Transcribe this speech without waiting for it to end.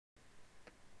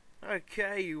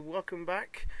Okay, welcome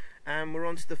back, and we're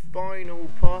on to the final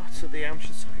part of the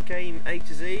Amstrad Soccer game, A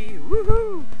to Z.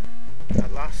 Woohoo!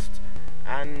 At last,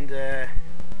 and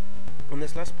on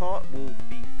this last part, we'll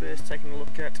be first taking a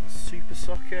look at Super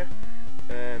Soccer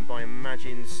by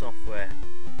Imagine Software,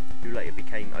 who later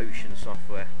became Ocean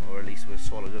Software, or at least was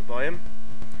swallowed up by them.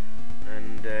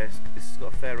 And this has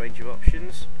got a fair range of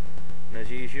options, and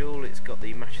as usual, it's got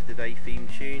the Match of the Day theme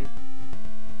tune,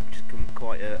 which has become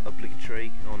quite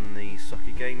obligatory on the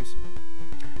soccer games.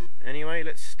 Anyway,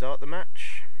 let's start the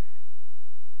match,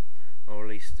 or at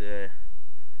least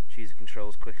choose the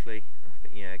controls quickly. I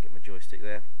think, yeah, get my joystick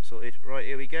there sorted. Right,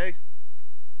 here we go.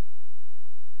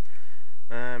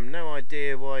 No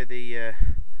idea why the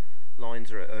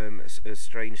lines are at a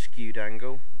strange skewed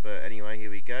angle, but anyway,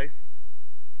 here we go.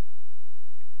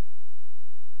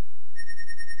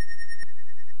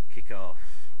 Kick off.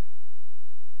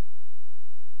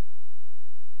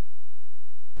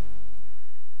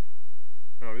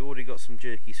 Right, we've already got some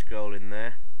jerky scroll in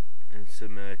there and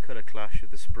some colour clash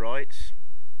with the sprites.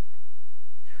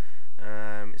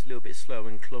 It's a little bit slow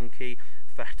and clunky.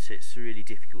 In fact, it's really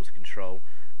difficult to control.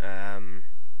 The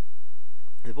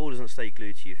ball doesn't stay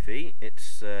glued to your feet.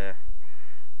 It's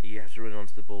you have to run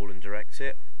onto the ball and direct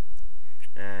it.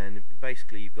 And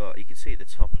basically, you can see at the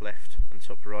top left and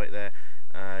top right there.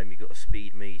 You've got a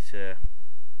speed meter,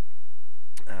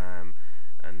 and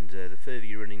the further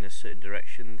you run in a certain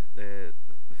direction, the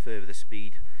further the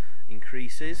speed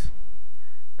increases.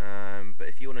 But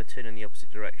if you want to turn in the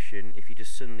opposite direction, if you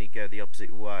just suddenly go the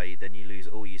opposite way, then you lose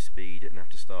all your speed and have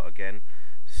to start again.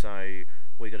 So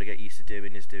what you've got to get used to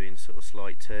doing is doing sort of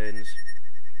slight turns.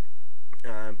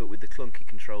 But with the clunky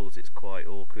controls, it's quite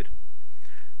awkward.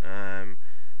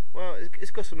 Well,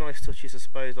 it's got some nice touches, I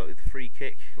suppose, like with the free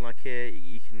kick. Like here,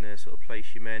 you can sort of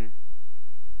place your men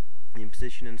in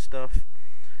position and stuff.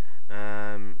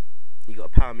 You've got a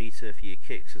power meter for your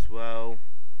kicks as well,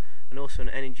 and also an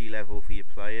energy level for your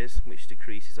players, which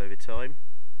decreases over time.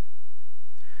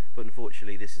 But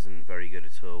unfortunately, this isn't very good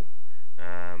at all.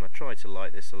 I tried to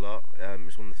like this a lot. It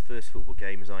was one of the first football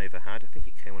games I ever had. I think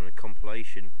it came on a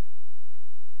compilation.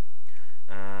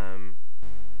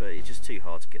 But it's just too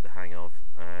hard to get the hang of.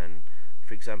 And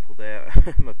for example, there,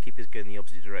 my keeper's going the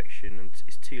opposite direction, and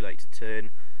it's too late to turn.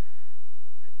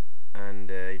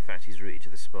 And in fact, he's rooted to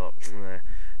the spot.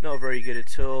 Not very good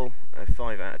at all.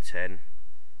 5 out of 10.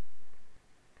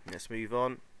 Let's move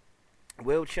on.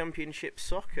 World Championship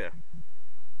Soccer.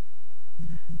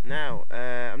 Now,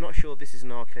 I'm not sure if this is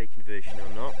an arcade conversion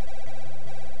or not.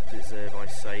 It's by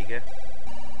Sega.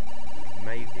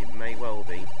 It may well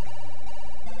be.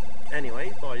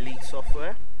 Anyway, by Elite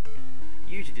Software.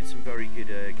 Usually did some very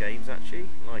good games actually,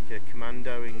 like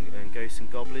Commando and Ghosts and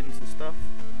Goblins and stuff.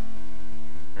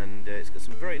 And it's got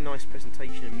some very nice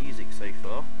presentation and music so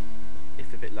far,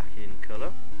 if a bit lacking in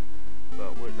colour,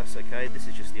 but that's okay. This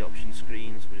is just the option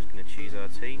screens. We're just going to choose our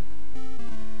team.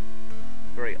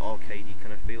 Very arcadey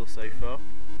kind of feel so far.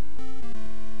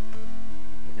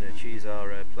 We're going to choose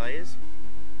our players.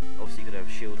 Obviously you've got to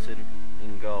have Shilton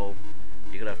in goal.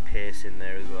 You've got to have Pierce in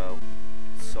there as well.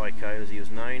 Psycho, as he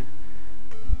was known.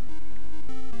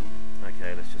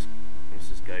 Okay, let's just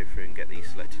go through and get these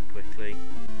selected quickly.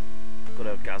 Got to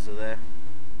have Gaza there.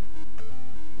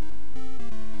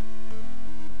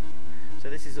 So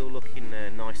this is all looking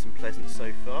nice and pleasant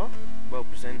so far, well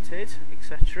presented,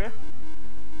 etc.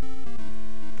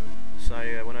 So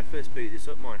when I first booted this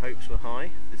up, my hopes were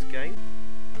high for this game.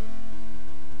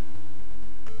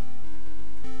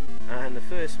 And the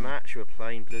first match, we were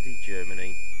playing bloody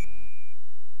Germany.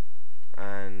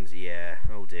 And yeah,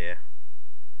 oh dear.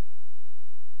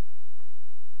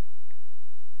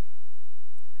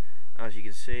 As you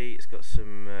can see, it's got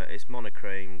some, it's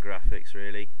monochrome graphics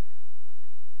really,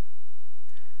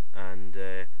 and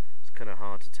it's kind of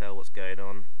hard to tell what's going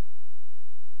on.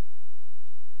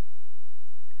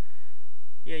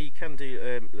 Yeah, you can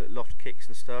do loft kicks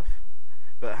and stuff,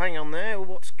 but hang on there,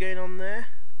 what's going on there?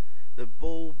 The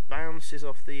ball bounces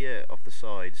off the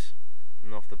sides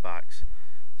and off the backs,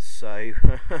 so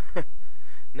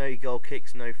no goal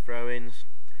kicks, no throw-ins.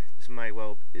 This might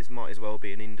as well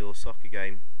be an indoor soccer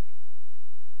game.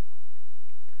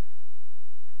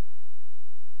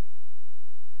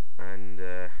 And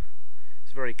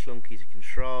it's very clunky to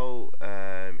control.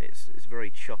 It's very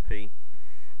choppy.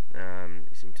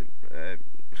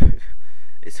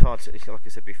 It's hard to, like I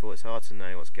said before, it's hard to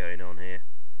know what's going on here.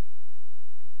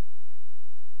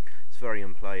 It's very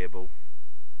unplayable.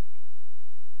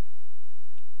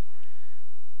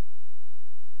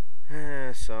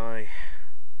 So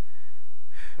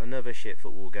another shit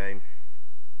football game.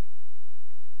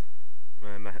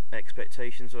 My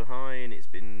expectations were high and it's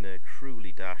been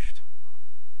cruelly dashed.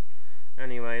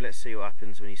 Anyway, let's see what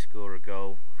happens when you score a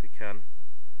goal, if we can.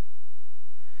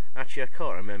 Actually, I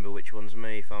can't remember which one's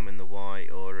me, if I'm in the white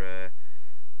or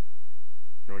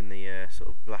in the sort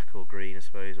of black or green, I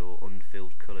suppose, or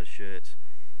unfilled coloured shirts.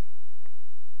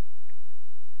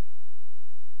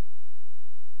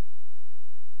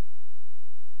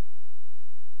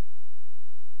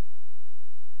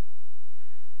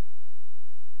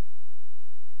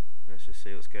 Let's just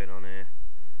see what's going on here.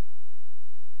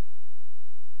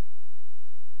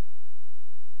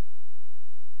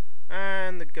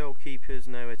 And the goalkeeper's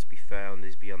nowhere to be found.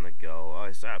 He's beyond the goal. Oh,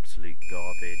 it's absolute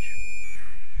garbage.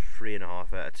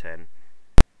 3.5 out of 10.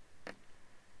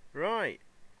 Right.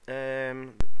 A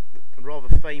rather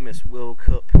famous World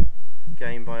Cup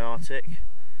game by Arctic.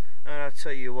 And I'll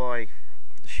tell you why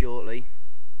shortly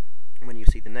when you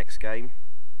see the next game.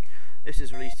 This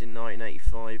is released in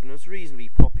 1985 and was reasonably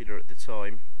popular at the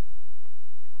time.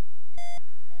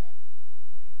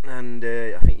 And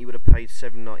I think you would have paid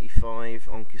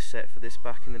 $7.95 on cassette for this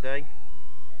back in the day.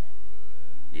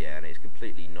 Yeah, and it's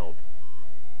completely knob.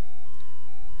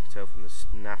 You can tell from the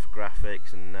naff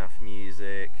graphics and naff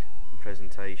music and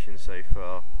presentation so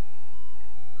far.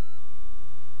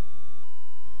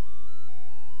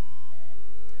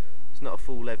 It's not a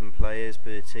full 11 players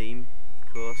per team,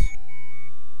 of course.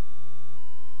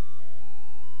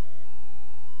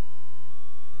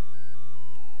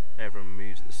 Everyone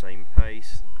moves at the same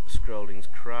pace. Scrolling's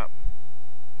crap.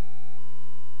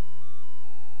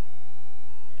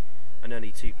 And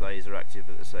only 2 players are active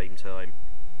at the same time.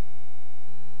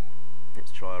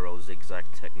 Let's try our old zigzag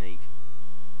technique.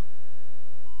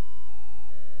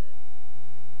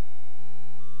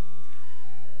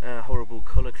 Horrible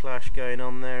colour clash going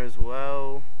on there as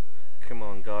well. Come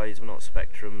on guys, we're not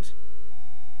Spectrums.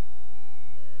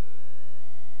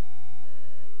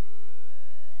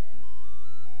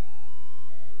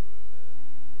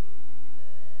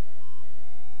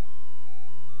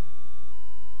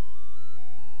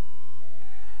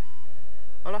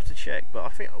 I'll have to check, but I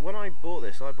think when I bought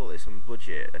this on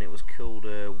budget, and it was called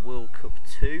World Cup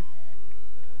 2.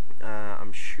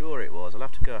 I'm sure it was. I'll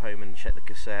have to go home and check the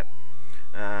cassette,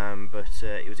 but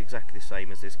it was exactly the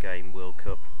same as this game, World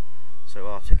Cup. So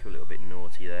Arctic a little bit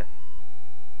naughty there.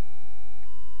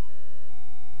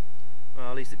 Well,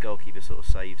 at least the goalkeeper sort of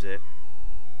saves it.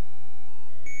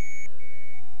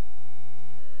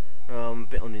 I'm a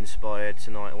bit uninspired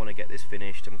tonight. I want to get this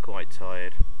finished. I'm quite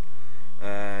tired.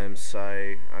 So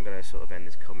I'm going to sort of end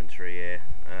this commentary here.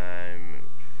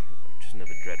 Just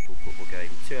another dreadful football game.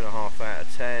 2.5 out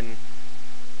of 10.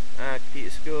 Computer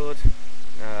scored.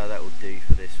 That will do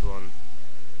for this one.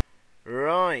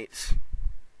 Right,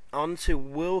 on to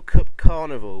World Cup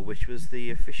Carnival, which was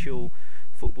the official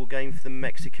football game for the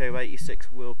Mexico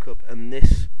 '86 World Cup, and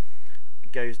this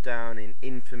goes down in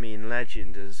infamy and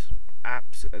legend as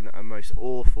a most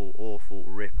awful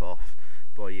rip-off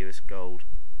by US Gold.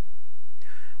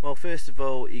 Well, first of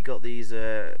all, you got these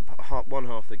one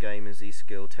half of the game is these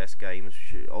skill test games,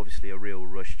 which are obviously a real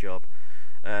rush job.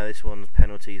 This one's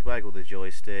penalties, waggle the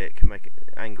joystick,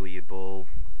 angle your ball,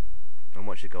 and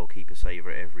watch the goalkeeper save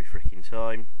it every freaking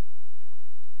time.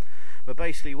 But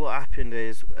basically, what happened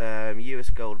is US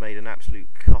Gold made an absolute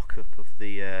cock-up of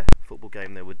the football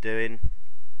game they were doing.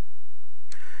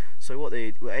 So what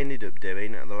they ended up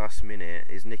doing at the last minute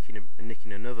is nicking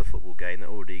another football game that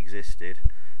already existed,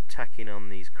 tacking on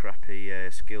these crappy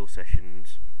skill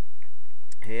sessions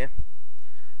here.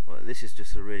 Well, this is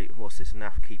just a really, what's this,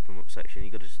 naff keep 'em up section.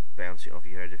 You've got to just bounce it off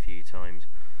your head a few times.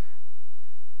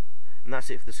 And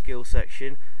that's it for the skill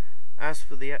section. As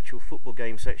for the actual football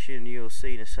game section, you'll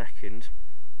see in a second.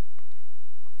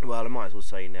 Well, I might as well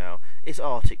say now, it's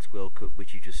Arctic's World Cup,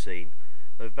 which you've just seen.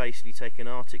 They've basically taken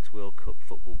Arctic's World Cup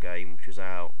football game, which was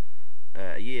out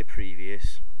a year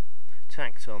previous,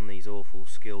 tacked on these awful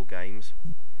skill games.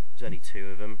 There's only 2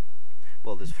 of them.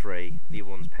 Well, there's 3. The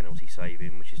other one's penalty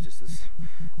saving, which is just the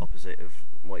opposite of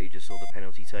what you just saw the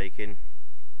penalty taking.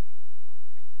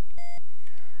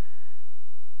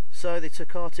 So they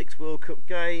took Arctic's World Cup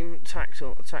game, tacked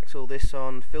all this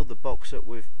on, filled the box up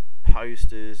with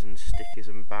posters and stickers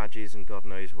and badges and God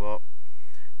knows what.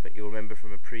 But you'll remember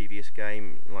from a previous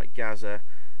game, like Gaza,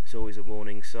 it's always a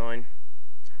warning sign.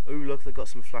 Oh look, they've got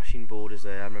some flashing borders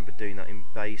there. I remember doing that in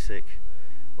basic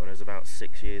when I was about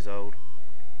 6 years old.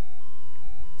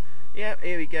 Yep,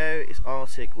 here we go, it's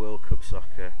Arctic World Cup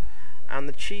Soccer. And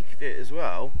the cheek of it as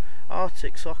well,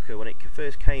 Arctic Soccer, when it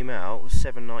first came out, was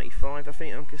 $7.95 I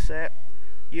think on cassette.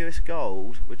 US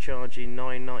Gold were charging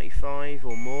 $9.95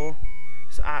 or more.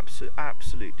 It's an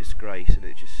absolute disgrace, and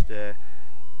it just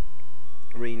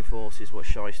reinforces what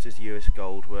Shyster's US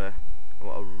Gold were.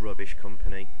 What a rubbish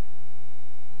company.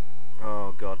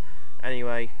 Oh god.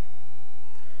 Anyway,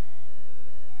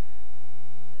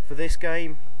 for this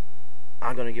game,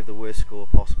 I'm going to give the worst score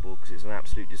possible because it's an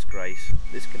absolute disgrace.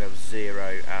 This can have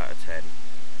 0 out of 10.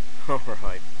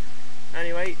 Alright.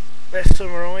 Anyway, let's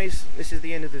summarise. This is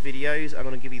the end of the videos. I'm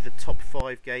going to give you the top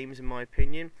 5 games in my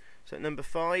opinion. So at number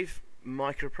 5,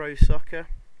 Micropro Soccer.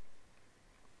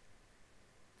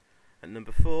 At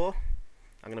number 4,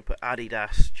 I'm going to put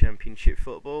Adidas Championship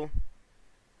Football.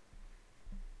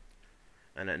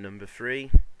 And at number 3,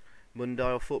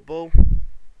 Mundial Football.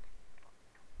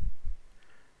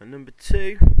 At number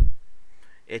 2,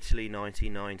 Italy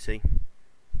 1990.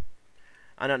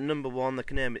 And at number 1, there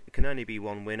can only be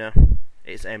one winner.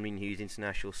 It's Emlyn Hughes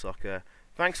International Soccer.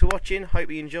 Thanks for watching,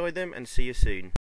 hope you enjoyed them, and see you soon.